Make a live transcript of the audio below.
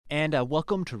And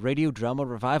welcome to Radio Drama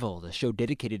Revival, the show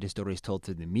dedicated to stories told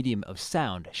through the medium of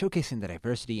sound, showcasing the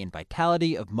diversity and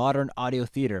vitality of modern audio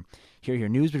theater. Here are your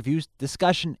news, reviews,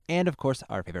 discussion, and of course,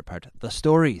 our favorite part, the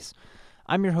stories.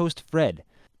 I'm your host, Fred.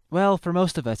 Well, for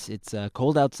most of us, it's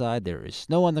cold outside, there is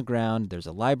snow on the ground, there's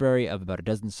a library of about a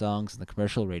dozen songs in the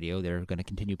commercial radio. They're going to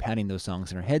continue pounding those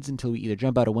songs in our heads until we either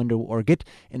jump out a window or get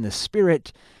in the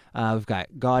spirit. We've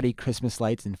got gaudy Christmas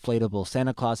lights, inflatable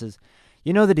Santa Clauses.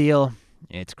 You know the deal.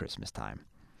 It's Christmas time.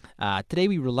 Today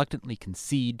we reluctantly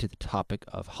concede to the topic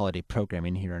of holiday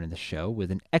programming here on the show with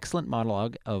an excellent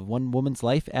monologue of one woman's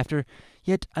life after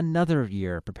yet another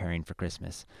year preparing for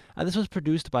Christmas. This was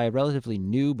produced by a relatively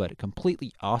new but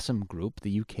completely awesome group,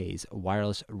 the UK's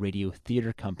Wireless Radio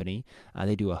Theatre Company.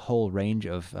 They do a whole range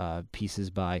of pieces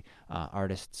by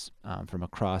artists from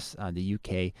across the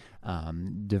UK,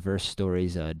 diverse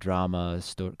stories, drama,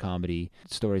 comedy,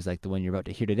 stories like the one you're about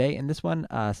to hear today. And this one,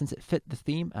 since it fit the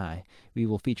theme, we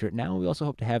will feature it now. We also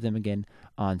hope to have them again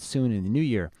on soon in the new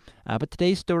year. But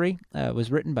today's story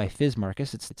was written by Fizz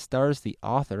Marcus. It stars the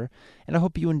author, and I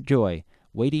hope you enjoy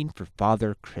Waiting for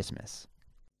Father Christmas.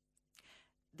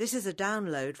 This is a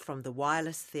download from the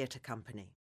Wireless Theatre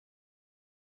Company.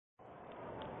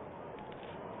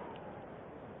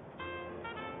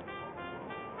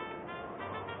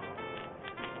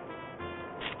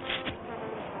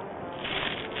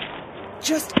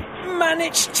 Just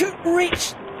managed to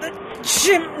reach the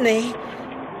chimney.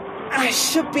 I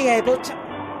should be able to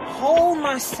hold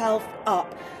myself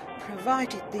up,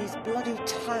 provided these bloody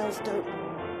tiles don't...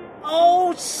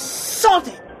 Oh, sod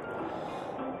it!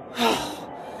 Oh,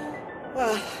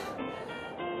 well,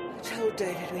 I told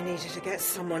David we needed to get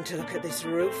someone to look at this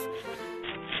roof.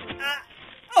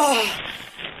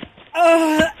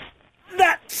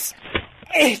 That's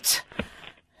it.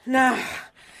 Now,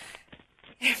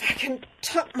 if I can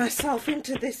tuck myself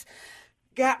into this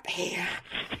gap here,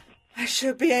 I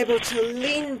should be able to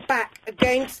lean back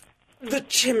against the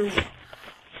chimney.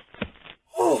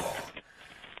 Oh,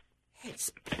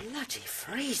 it's bloody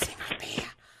freezing up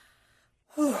here.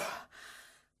 Oh,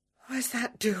 where's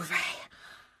that duvet?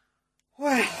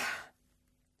 Well,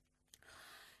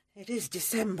 it is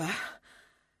December,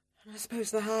 and I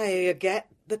suppose the higher you get,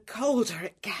 the colder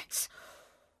it gets.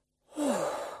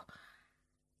 Oh,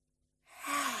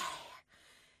 hey,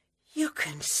 you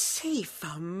can see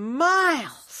for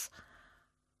miles.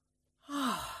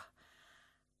 Oh,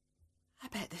 I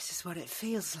bet this is what it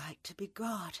feels like to be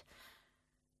God,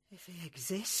 if he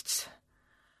exists.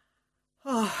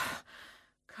 Oh,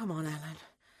 come on, Ellen.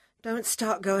 Don't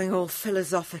start going all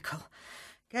philosophical.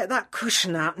 Get that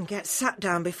cushion out and get sat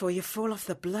down before you fall off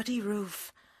the bloody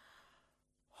roof.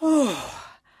 Oh,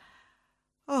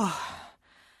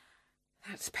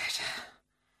 that's better.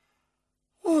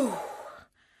 Oh,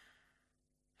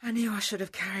 I knew I should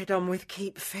have carried on with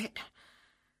Keep Fit.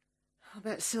 I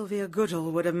bet Sylvia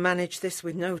Goodall would have managed this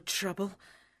with no trouble.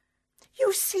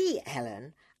 You see,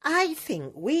 Ellen, I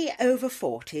think we over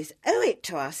 40s owe it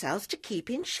to ourselves to keep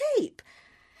in shape.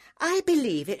 I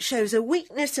believe it shows a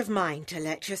weakness of mind to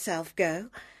let yourself go.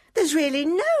 There's really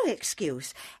no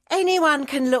excuse. Anyone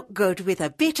can look good with a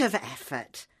bit of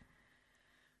effort.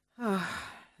 Oh,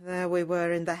 there we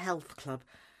were in the health club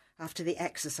after the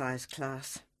exercise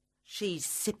class. She's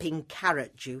sipping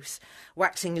carrot juice,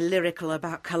 waxing lyrical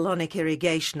about colonic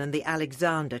irrigation and the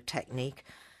Alexander technique.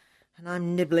 And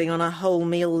I'm nibbling on a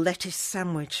wholemeal lettuce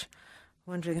sandwich,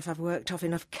 wondering if I've worked off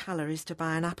enough calories to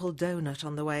buy an apple donut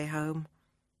on the way home.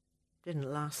 Didn't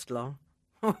last long.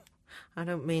 I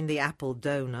don't mean the apple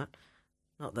donut.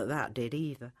 Not that that did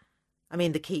either. I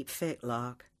mean the Keep Fit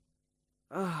lark.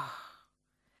 Oh,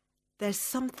 there's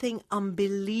something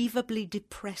unbelievably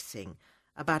depressing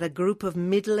about a group of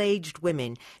middle-aged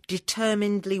women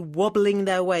determinedly wobbling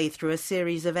their way through a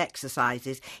series of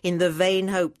exercises in the vain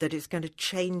hope that it's going to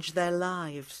change their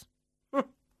lives.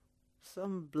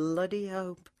 Some bloody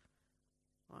hope.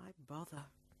 Why bother?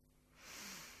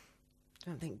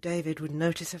 Don't think David would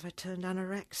notice if I turned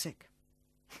anorexic.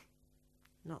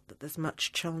 Not that there's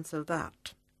much chance of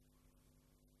that.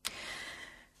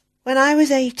 When I was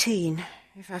 18,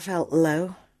 if I felt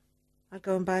low, I'd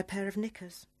go and buy a pair of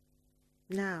knickers.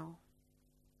 Now,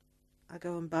 I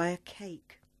go and buy a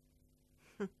cake.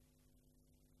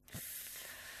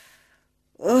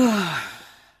 Oh,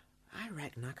 I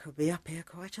reckon I could be up here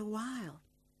quite a while.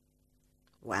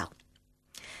 Well,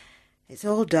 it's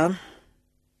all done.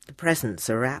 The presents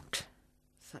are wrapped,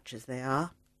 such as they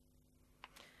are.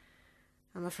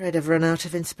 I'm afraid I've run out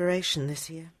of inspiration this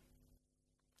year.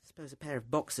 I suppose a pair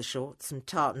of boxer shorts, some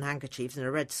tartan handkerchiefs and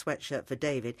a red sweatshirt for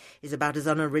David is about as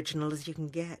unoriginal as you can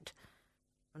get.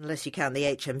 unless you count the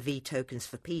HMV tokens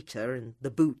for Peter and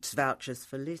the Boots vouchers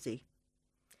for Lizzie.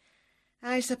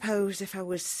 I suppose if I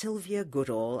was Sylvia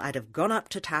Goodall, I'd have gone up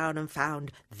to town and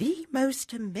found the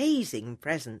most amazing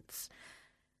presents.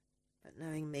 But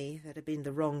knowing me, they'd have been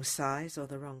the wrong size or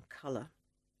the wrong colour.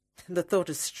 The thought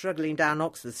of struggling down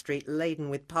Oxford Street laden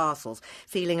with parcels,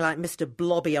 feeling like Mr.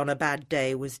 Blobby on a bad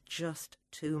day, was just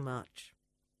too much.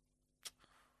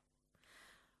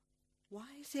 Why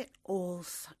is it all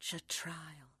such a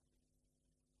trial?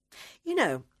 You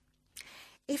know,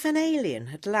 if an alien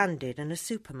had landed in a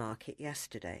supermarket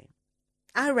yesterday,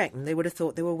 I reckon they would have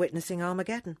thought they were witnessing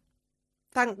Armageddon.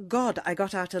 Thank God I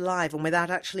got out alive and without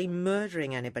actually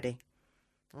murdering anybody.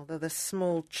 Although the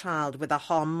small child with a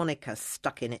harmonica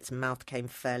stuck in its mouth came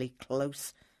fairly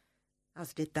close,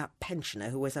 as did that pensioner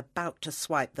who was about to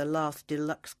swipe the last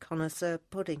deluxe connoisseur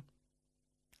pudding.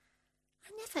 I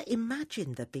never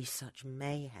imagined there'd be such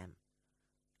mayhem.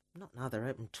 Not now they're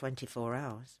open 24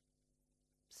 hours.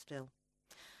 Still,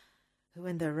 who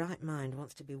in their right mind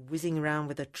wants to be whizzing around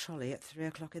with a trolley at 3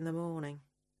 o'clock in the morning?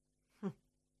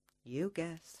 You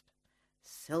guessed.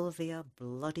 Sylvia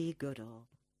bloody Goodall.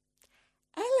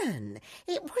 Ellen,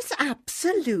 it was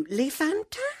absolutely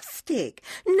fantastic.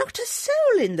 Not a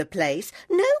soul in the place,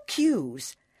 no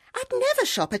queues. I'd never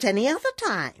shop at any other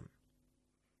time.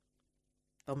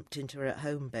 Bumped into her at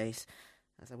home base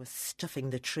as I was stuffing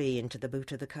the tree into the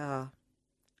boot of the car.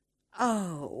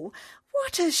 Oh,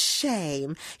 what a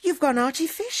shame. You've gone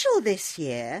artificial this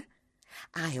year.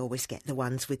 I always get the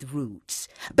ones with roots,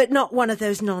 but not one of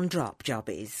those non-drop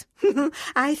jobbies.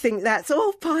 I think that's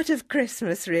all part of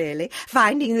Christmas, really.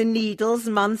 Finding the needles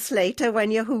months later when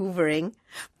you're hoovering.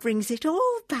 Brings it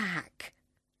all back.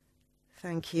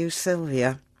 Thank you,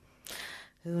 Sylvia.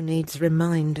 Who needs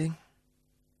reminding?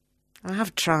 I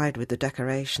have tried with the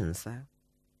decorations, though.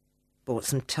 Bought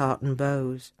some tartan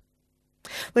bows.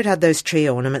 We'd had those tree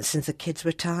ornaments since the kids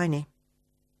were tiny.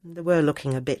 They were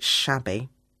looking a bit shabby.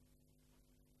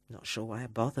 Not sure why I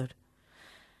bothered.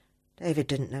 David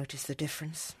didn't notice the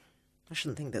difference. I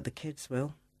shouldn't think that the kids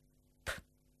will.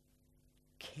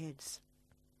 Kids.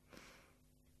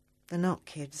 They're not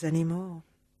kids anymore.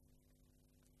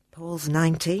 Paul's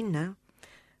 19 now,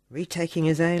 retaking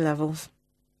his A-levels.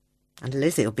 And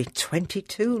Lizzie'll be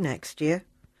 22 next year.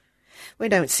 We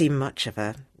don't see much of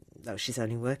her, though she's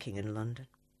only working in London.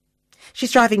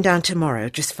 She's driving down tomorrow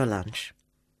just for lunch.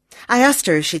 I asked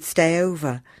her if she'd stay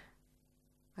over.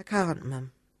 I can't,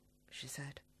 Mum, she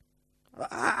said.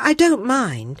 I don't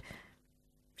mind.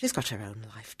 She's got her own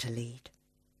life to lead.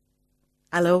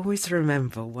 I'll always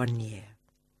remember one year.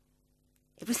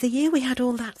 It was the year we had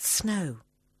all that snow.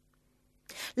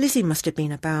 Lizzie must have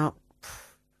been about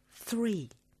 3.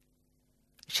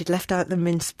 She'd left out the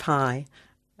mince pie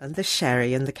and the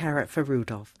sherry and the carrot for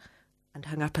Rudolph and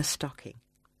hung up her stocking,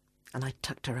 and I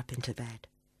tucked her up into bed.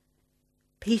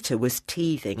 Peter was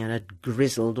teething and had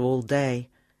grizzled all day.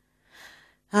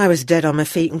 I was dead on my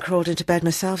feet and crawled into bed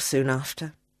myself soon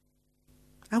after.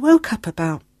 I woke up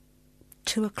about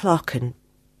 2 o'clock and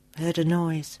heard a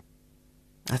noise.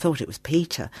 I thought it was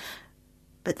Peter,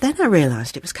 but then I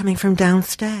realised it was coming from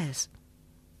downstairs.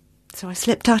 So I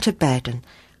slipped out of bed and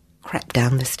crept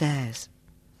down the stairs.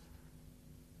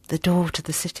 The door to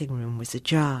the sitting room was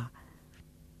ajar.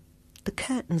 The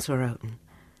curtains were open,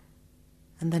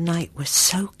 and the night was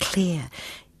so clear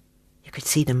you could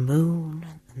see the moon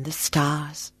and the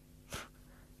stars.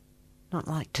 Not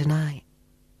like tonight.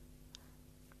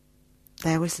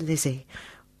 There was Lizzie,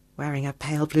 wearing a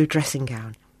pale blue dressing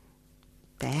gown,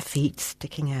 bare feet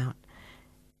sticking out,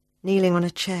 kneeling on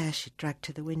a chair she'd dragged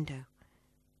to the window,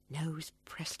 nose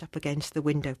pressed up against the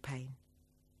window pane.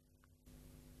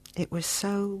 It was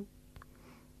so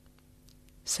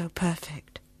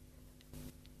perfect,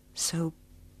 so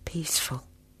peaceful.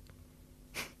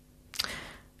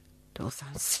 It all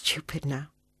sounds stupid now.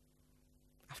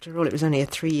 After all, it was only a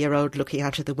 3-year-old looking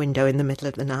out of the window in the middle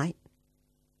of the night.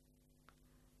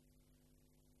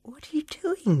 What are you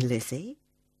doing, Lizzie?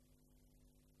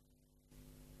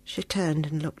 She turned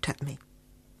and looked at me.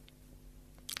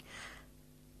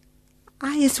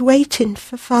 I is waiting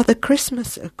for Father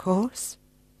Christmas, of course.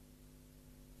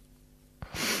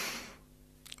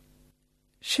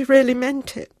 She really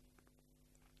meant it.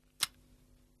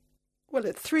 Well,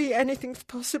 at 3 anything's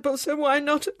possible, so why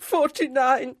not at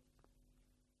 49?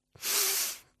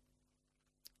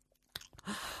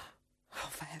 Oh,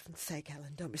 for heaven's sake,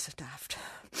 Ellen, don't be so daft.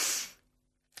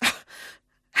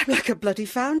 I'm like a bloody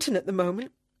fountain at the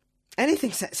moment.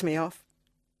 Anything sets me off.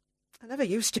 I never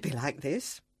used to be like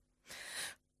this.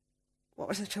 What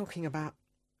was I talking about?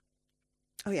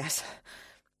 Oh, yes.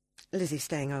 Lizzie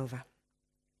staying over.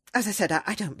 As I said,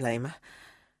 I don't blame her.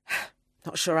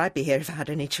 Not sure I'd be here if I had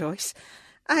any choice.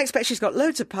 I expect she's got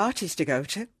loads of parties to go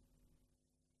to.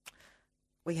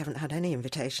 We haven't had any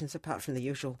invitations apart from the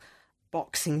usual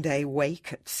Boxing Day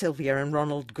wake at Sylvia and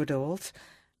Ronald Goodall's.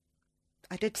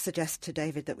 I did suggest to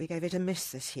David that we gave it a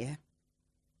miss this year.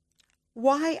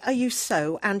 Why are you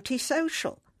so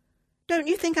antisocial? Don't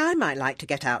you think I might like to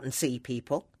get out and see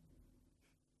people?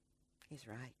 He's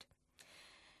right.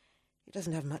 He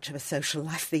doesn't have much of a social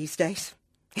life these days.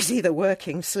 He's either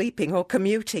working, sleeping or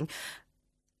commuting.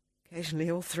 Occasionally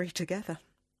all three together.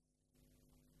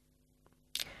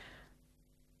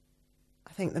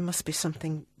 I think there must be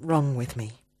something wrong with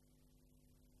me.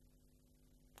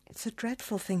 It's a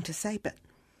dreadful thing to say, but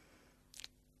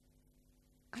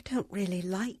I don't really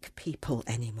like people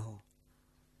anymore.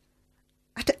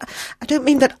 I don't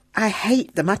mean that I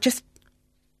hate them, I don't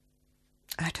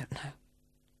know.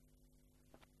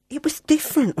 It was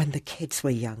different when the kids were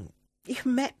young. You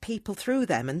met people through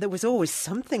them and there was always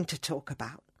something to talk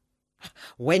about.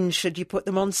 When should you put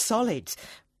them on solids?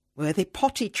 Were they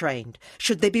potty trained?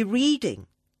 Should they be reading?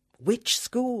 Which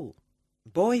school?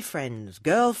 Boyfriends,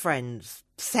 girlfriends,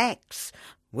 sex?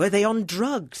 Were they on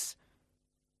drugs?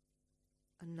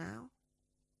 And now?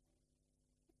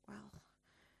 Well,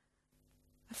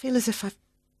 I feel as if I've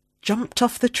jumped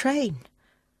off the train.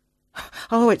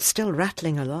 Oh, it's still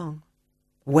rattling along.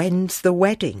 When's the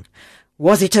wedding?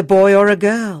 Was it a boy or a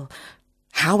girl?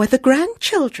 How are the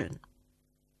grandchildren?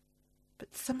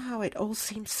 But somehow it all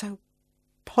seems so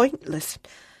pointless.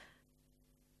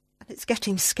 And it's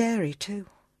getting scary too.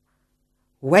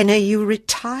 When are you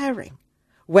retiring?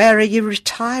 Where are you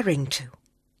retiring to?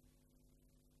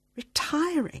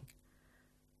 Retiring?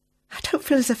 I don't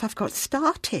feel as if I've got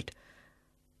started.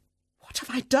 What have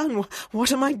I done?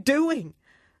 What am I doing?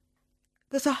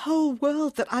 There's a whole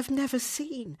world that I've never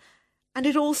seen, and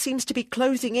it all seems to be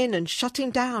closing in and shutting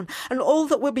down, and all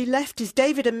that will be left is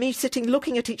David and me sitting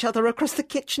looking at each other across the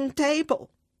kitchen table.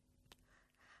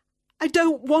 I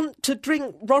don't want to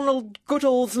drink Ronald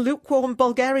Goodall's lukewarm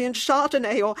Bulgarian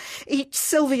Chardonnay or eat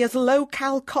Sylvia's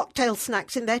low-cal cocktail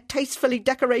snacks in their tastefully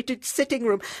decorated sitting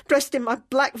room, dressed in my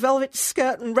black velvet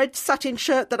skirt and red satin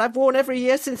shirt that I've worn every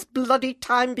year since bloody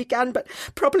time began, but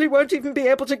probably won't even be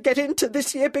able to get into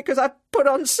this year because I've put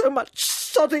on so much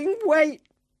sodding weight.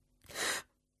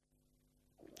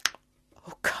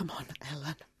 Oh, come on,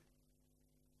 Ellen.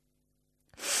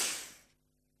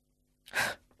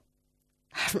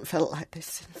 I haven't felt like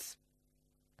this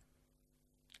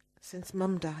since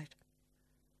Mum died.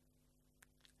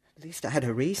 At least I had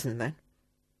a reason then.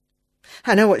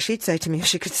 I know what she'd say to me if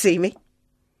she could see me.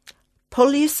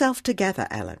 Pull yourself together,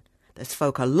 Ellen. There's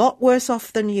folk a lot worse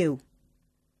off than you.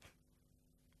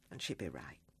 And she'd be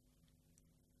right.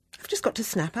 I've just got to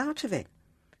snap out of it.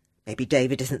 Maybe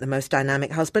David isn't the most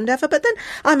dynamic husband ever, but then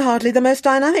I'm hardly the most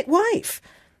dynamic wife.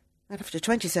 And after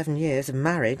 27 years of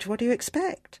marriage, what do you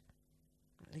expect?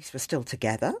 At least we're still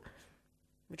together,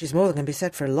 which is more than can be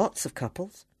said for lots of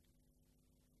couples.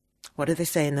 What do they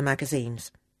say in the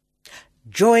magazines?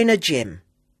 Join a gym.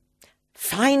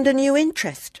 Find a new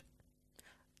interest.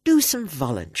 Do some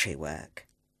voluntary work.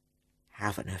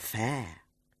 Have an affair.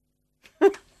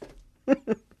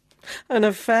 An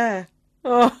affair?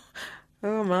 Oh,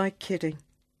 am I kidding?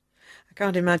 I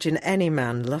can't imagine any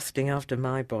man lusting after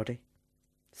my body.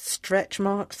 Stretch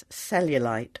marks,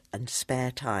 cellulite and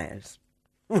spare tyres.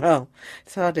 Well,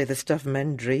 it's hardly the stuff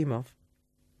men dream of.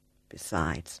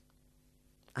 Besides,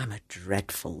 I'm a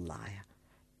dreadful liar.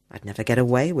 I'd never get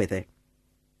away with it.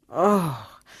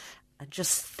 Oh, and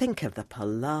just think of the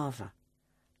palaver.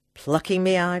 Plucking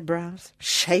me eyebrows,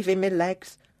 shaving me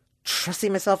legs,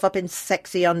 trussing myself up in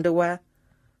sexy underwear.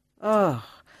 Oh,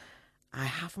 I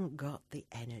haven't got the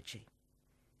energy.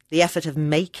 The effort of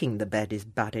making the bed is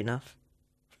bad enough.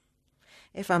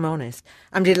 If I'm honest,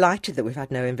 I'm delighted that we've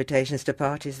had no invitations to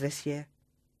parties this year.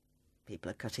 People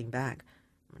are cutting back.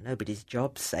 Nobody's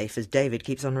job's safe, as David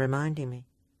keeps on reminding me.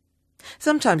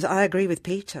 Sometimes I agree with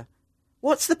Peter.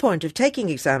 What's the point of taking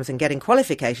exams and getting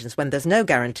qualifications when there's no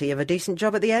guarantee of a decent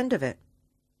job at the end of it?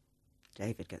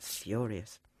 David gets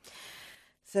furious.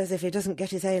 Says if he doesn't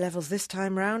get his A-levels this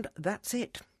time round, that's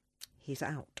it. He's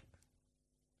out.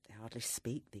 They hardly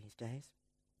speak these days.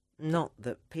 Not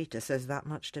that Peter says that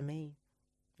much to me.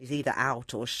 He's either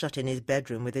out or shut in his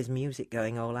bedroom with his music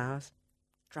going all hours.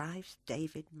 Drives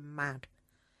David mad.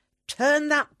 Turn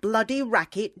that bloody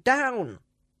racket down.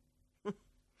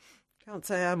 Can't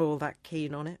say I'm all that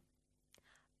keen on it.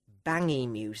 Bangy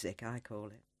music, I call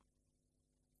it.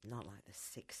 Not like the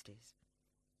 60s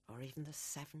or even the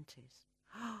 70s.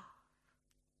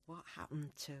 What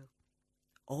happened to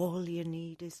All You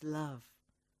Need Is Love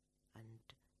and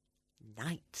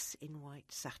Knights in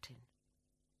white satin.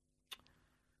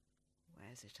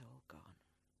 Where's it all gone?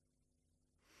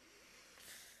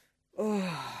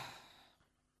 Oh,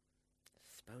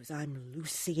 suppose I'm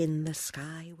Lucy in the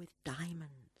sky with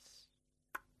diamonds.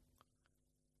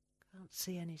 Can't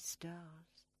see any stars.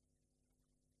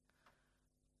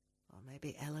 Or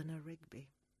maybe Eleanor Rigby.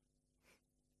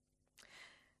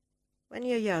 When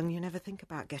you're young, you never think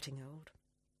about getting old.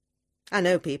 I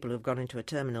know people who've gone into a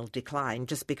terminal decline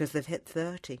just because they've hit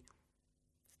 30. It's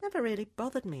never really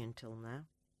bothered me until now.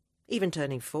 Even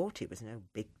turning 40 was no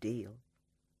big deal.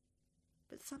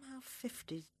 But somehow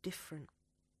 50's different.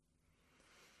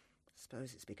 I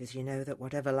suppose it's because you know that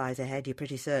whatever lies ahead, you're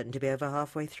pretty certain to be over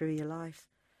halfway through your life.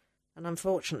 And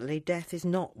unfortunately, death is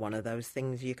not one of those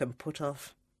things you can put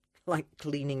off, like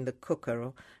cleaning the cooker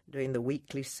or doing the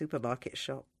weekly supermarket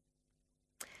shop.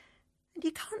 And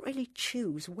you can't really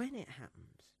choose when it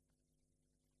happens.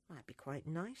 Might be quite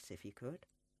nice if you could.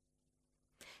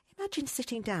 Imagine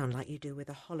sitting down like you do with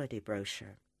a holiday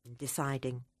brochure and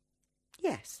deciding,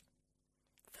 yes,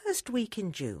 first week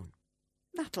in June,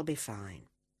 that'll be fine.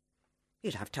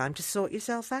 You'd have time to sort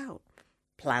yourself out,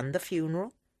 plan the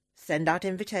funeral, send out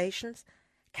invitations,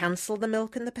 cancel the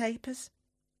milk and the papers.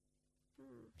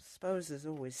 Suppose there's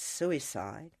always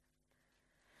suicide.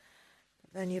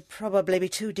 But then you'd probably be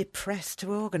too depressed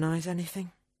to organise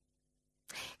anything.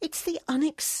 It's the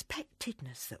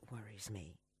unexpectedness that worries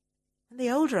me. And the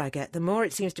older I get, the more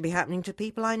it seems to be happening to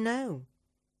people I know.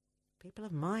 People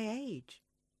of my age.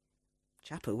 The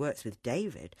chap who works with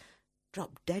David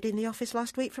dropped dead in the office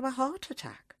last week from a heart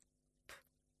attack.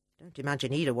 Don't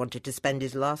imagine he'd have wanted to spend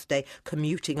his last day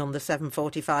commuting on the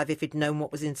 7:45 if he'd known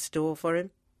what was in store for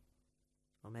him.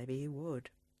 Or maybe he would.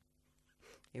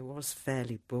 It was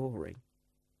fairly boring.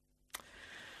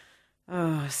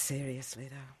 Oh, seriously,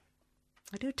 though.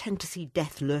 I do tend to see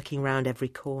death lurking round every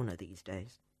corner these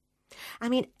days. I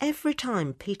mean, every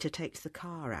time Peter takes the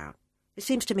car out, it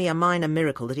seems to me a minor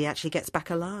miracle that he actually gets back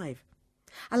alive.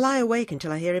 I lie awake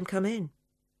until I hear him come in.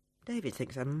 David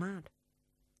thinks I'm mad.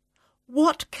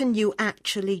 What can you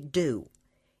actually do?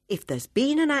 If there's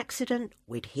been an accident,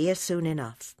 we'd hear soon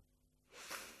enough.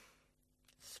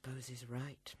 Suppose he's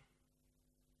right.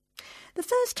 The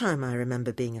first time I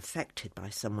remember being affected by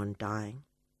someone dying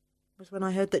was when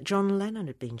I heard that John Lennon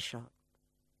had been shot.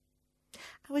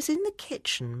 I was in the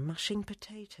kitchen mushing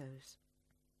potatoes.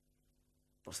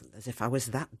 It wasn't as if I was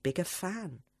that big a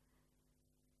fan.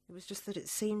 It was just that it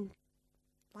seemed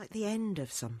like the end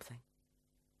of something.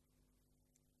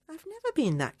 I've never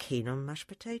been that keen on mashed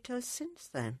potatoes since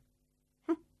then.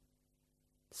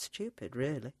 Stupid,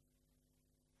 really.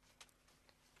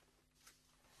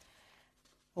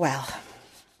 Well,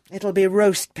 it'll be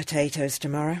roast potatoes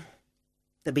tomorrow.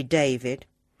 There'll be David,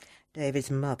 David's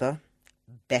mother,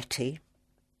 Betty,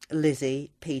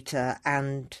 Lizzie, Peter,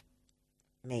 and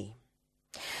me.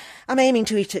 I'm aiming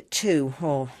to eat at 2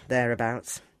 or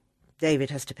thereabouts.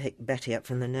 David has to pick Betty up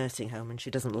from the nursing home and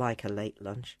she doesn't like a late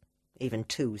lunch. Even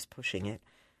 2's pushing it.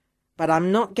 But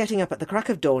I'm not getting up at the crack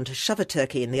of dawn to shove a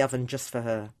turkey in the oven just for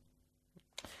her.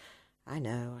 I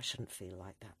know I shouldn't feel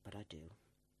like that, but I do.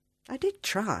 I did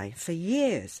try for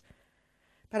years.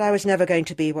 But I was never going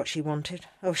to be what she wanted.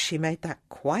 Oh, she made that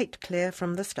quite clear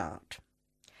from the start.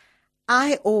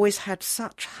 I always had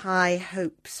such high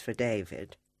hopes for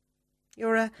David.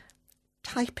 You're a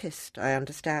typist, I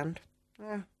understand.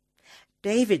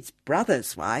 David's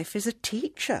brother's wife is a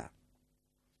teacher.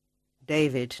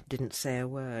 David didn't say a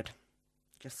word,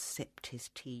 just sipped his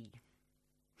tea.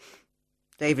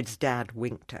 David's dad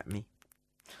winked at me.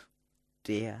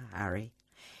 Dear Harry,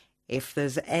 if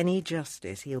there's any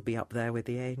justice, he'll be up there with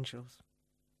the angels.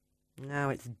 Now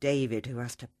it's David who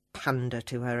has to pander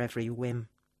to her every whim.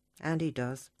 And he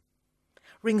does.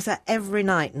 Rings her every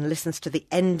night and listens to the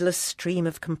endless stream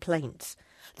of complaints.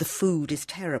 The food is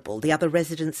terrible, the other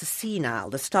residents are senile,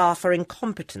 the staff are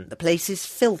incompetent, the place is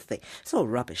filthy. It's all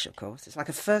rubbish, of course. It's like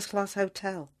a first-class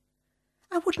hotel.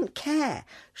 I wouldn't care.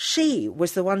 She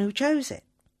was the one who chose it.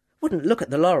 Wouldn't look at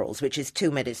the Laurels, which is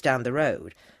 2 minutes down the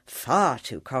road. Far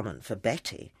too common for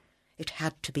Betty. It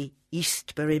had to be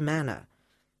Eastbury Manor.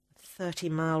 A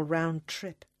 30-mile round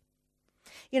trip.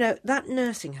 You know, that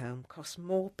nursing home costs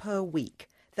more per week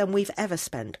than we've ever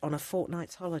spent on a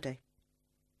fortnight's holiday.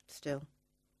 Still,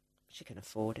 she can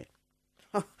afford it.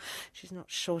 Oh, she's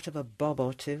not short of a bob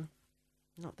or 2.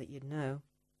 Not that you'd know.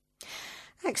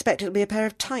 I expect it'll be a pair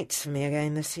of tights for me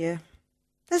again this year.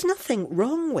 There's nothing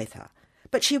wrong with her,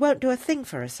 but she won't do a thing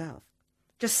for herself.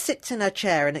 Just sits in her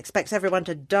chair and expects everyone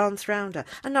to dance round her,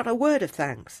 and not a word of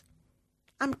thanks.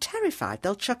 I'm terrified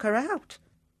they'll chuck her out.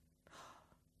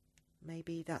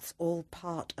 Maybe that's all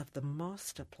part of the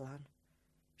master plan.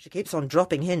 She keeps on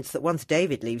dropping hints that once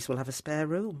David leaves, we'll have a spare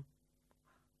room.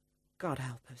 God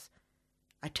help us.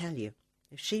 I tell you,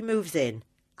 if she moves in,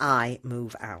 I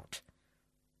move out.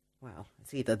 Well,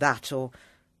 it's either that or...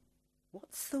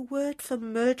 What's the word for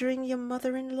murdering your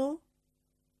mother-in-law?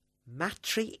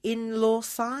 Matry-in-law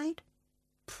side?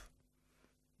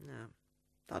 No,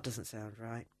 that doesn't sound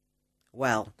right.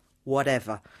 Well,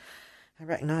 whatever. I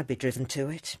reckon I'd be driven to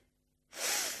it.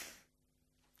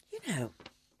 You know,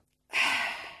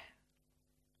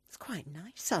 it's quite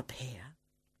nice up here.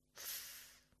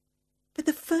 For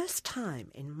the first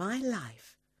time in my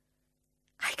life,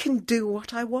 I can do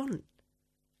what I want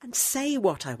and say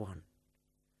what I want.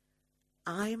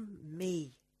 I'm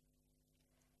me.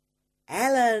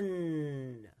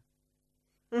 Ellen!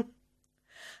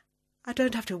 I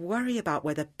don't have to worry about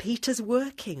whether Peter's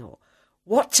working or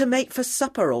what to make for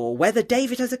supper or whether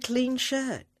David has a clean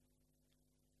shirt.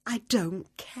 I don't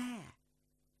care,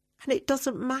 and it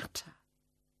doesn't matter.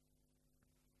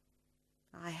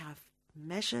 I have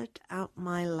measured out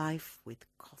my life with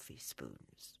coffee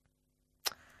spoons.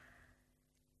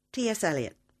 T.S.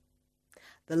 Eliot,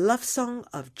 The Love Song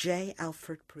of J.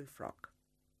 Alfred Prufrock.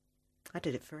 I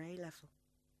did it for A-level.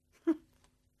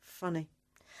 Funny.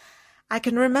 I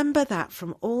can remember that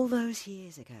from all those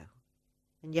years ago,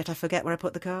 and yet I forget where I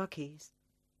put the car keys.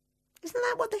 Isn't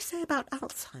that what they say about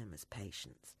Alzheimer's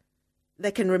patients?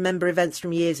 They can remember events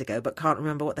from years ago but can't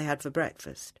remember what they had for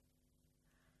breakfast.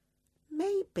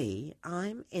 Maybe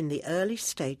I'm in the early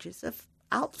stages of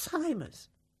Alzheimer's.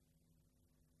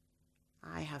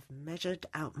 I have measured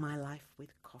out my life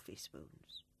with coffee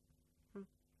spoons.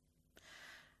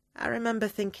 I remember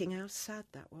thinking how sad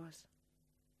that was.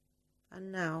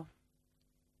 And now,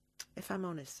 if I'm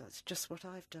honest, that's just what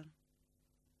I've done.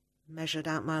 Measured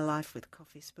out my life with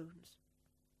coffee spoons.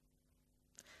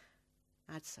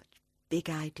 I had such big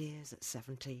ideas at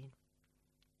 17.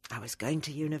 I was going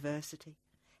to university.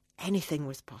 Anything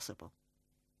was possible.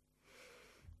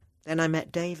 Then I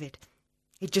met David.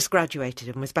 He'd just graduated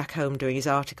and was back home doing his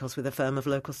articles with a firm of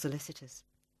local solicitors.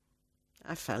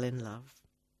 I fell in love.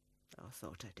 Oh, I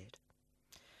thought I did.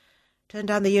 Turned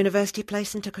down the university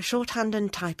place and took a shorthand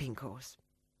and typing course.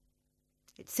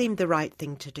 It seemed the right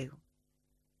thing to do.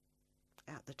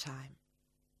 At the time.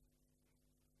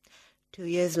 2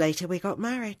 years later, we got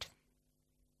married.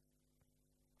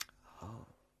 Oh.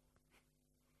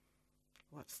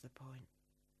 What's the point?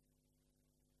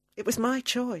 It was my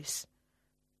choice.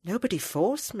 Nobody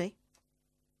forced me.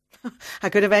 I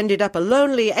could have ended up a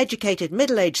lonely, educated,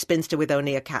 middle-aged spinster with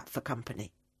only a cat for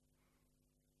company.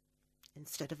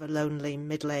 Instead of a lonely,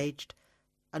 middle-aged,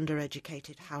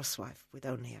 undereducated housewife with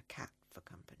only a cat for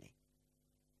company.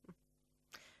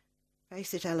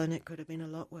 Face it, Ellen, it could have been a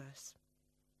lot worse.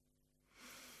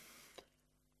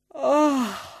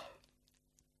 Oh,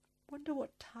 wonder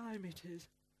what time it is.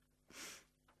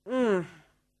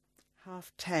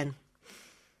 10:30.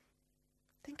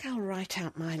 Think I'll write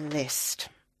out my list.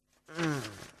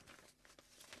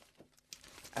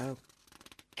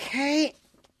 Okay.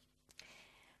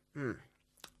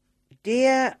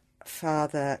 Dear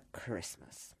Father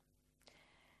Christmas,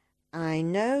 I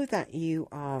know that you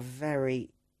are very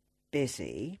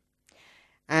busy,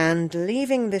 and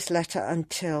leaving this letter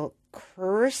until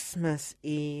Christmas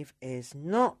Eve is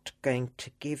not going to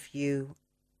give you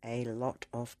a lot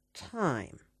of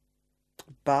time,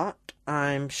 but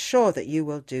I'm sure that you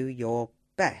will do your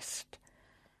best.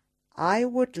 I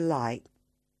would like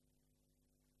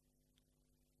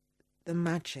the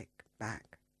magic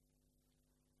back.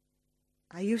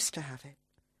 I used to have it,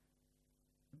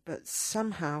 but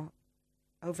somehow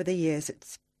over the years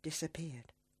it's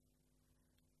disappeared.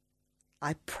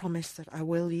 I promise that I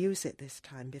will use it this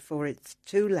time before it's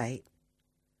too late.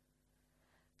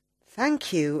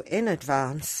 Thank you in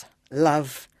advance.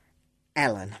 Love,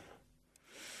 Ellen.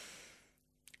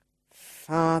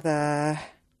 Father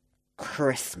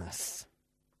Christmas.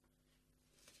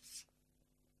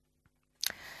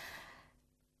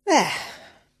 There.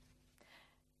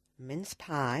 Mince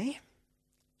pie,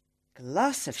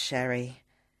 glass of sherry,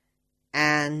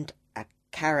 and a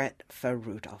carrot for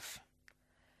Rudolph.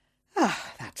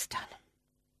 Ah, that's done.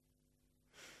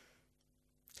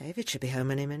 David should be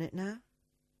home any minute now.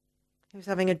 He was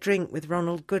having a drink with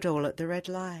Ronald Goodall at the Red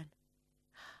Lion.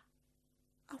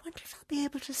 I wonder if I'll be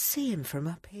able to see him from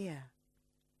up here.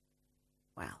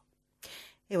 Well,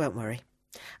 he won't worry.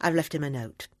 I've left him a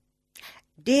note.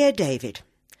 Dear David,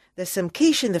 there's some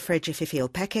quiche in the fridge if you feel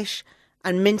peckish,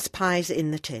 and mince pies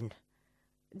in the tin.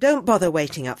 Don't bother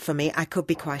waiting up for me. I could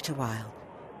be quite a while.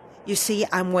 You see,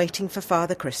 I'm waiting for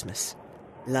Father Christmas.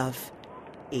 Love,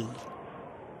 E.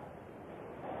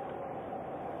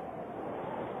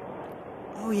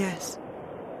 Oh, yes.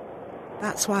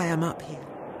 That's why I'm up here.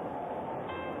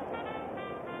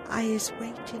 I is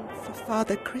waiting for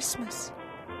Father Christmas,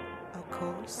 of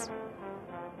course.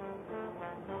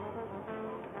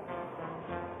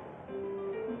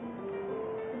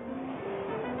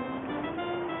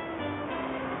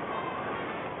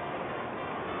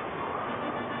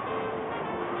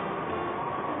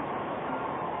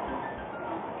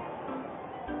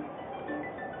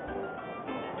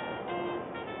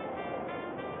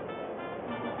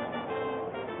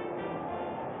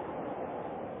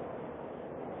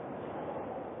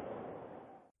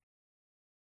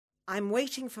 I'm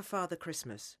Waiting for Father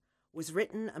Christmas was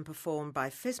written and performed by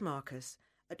Fizz Marcus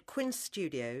at Quince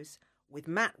Studios with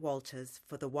Matt Walters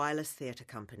for the Wireless Theatre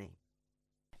Company.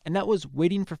 And that was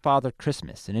Waiting for Father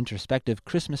Christmas, an introspective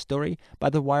Christmas story by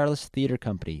the Wireless Theatre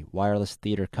Company,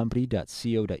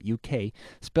 wirelesstheatrecompany.co.uk,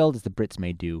 spelled as the Brits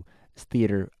may do,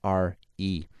 Theatre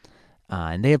R-E.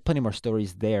 And they have plenty more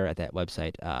stories there at that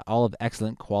website, all of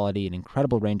excellent quality, an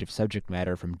incredible range of subject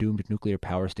matter from doomed nuclear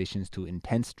power stations to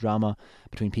intense drama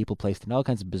between people placed in all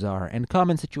kinds of bizarre and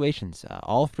common situations,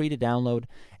 all free to download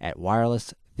at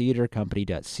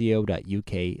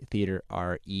wirelesstheatrecompany.co.uk, Theatre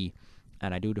R-E.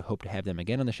 And I do hope to have them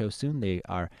again on the show soon. They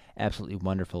are absolutely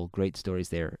wonderful, great stories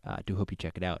there. Do hope you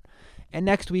check it out. And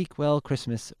next week, well,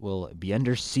 Christmas will be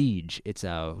under siege. It's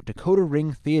Dakota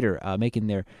Ring Theater making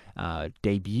their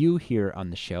debut here on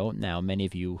the show. Now, many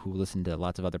of you who listen to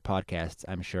lots of other podcasts,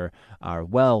 I'm sure, are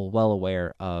well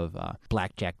aware of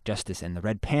Blackjack Justice and the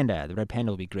Red Panda. The Red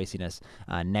Panda will be gracing us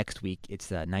next week.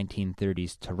 It's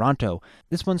 1930s Toronto.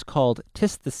 This one's called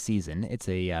 'Tis the Season. It's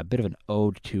a bit of an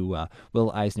ode to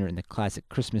Will Eisner and the classic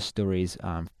Christmas stories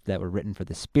that were written for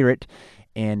the Spirit.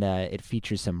 And it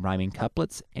features some rhyming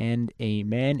couplets and a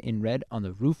man in red on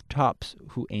the rooftops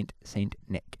who ain't Saint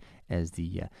Nick as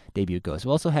the debut goes.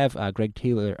 We'll also have Greg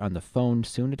Taylor on the phone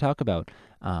soon to talk about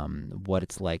what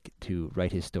it's like to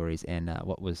write his stories and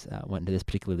what went into this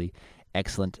particularly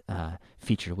excellent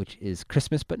feature, which is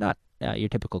Christmas, but not your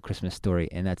typical Christmas story.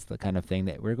 And that's the kind of thing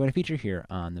that we're going to feature here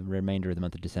on the remainder of the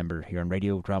month of December here on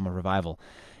Radio Drama Revival.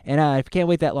 And if you can't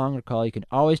wait that long, recall you can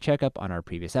always check up on our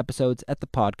previous episodes at the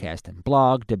podcast and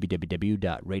blog,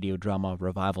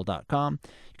 www.radiodramarevival.com.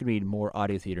 You can read more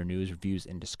audio theater news, reviews,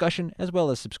 and discussion, as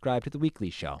well as subscribe to the weekly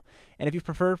show. And if you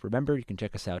prefer, remember you can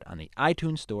check us out on the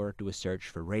iTunes Store. Do a search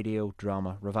for Radio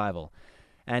Drama Revival.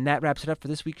 And that wraps it up for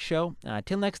this week's show.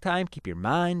 Till next time, keep your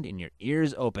mind and your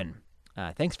ears open.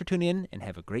 Thanks for tuning in, and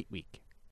have a great week.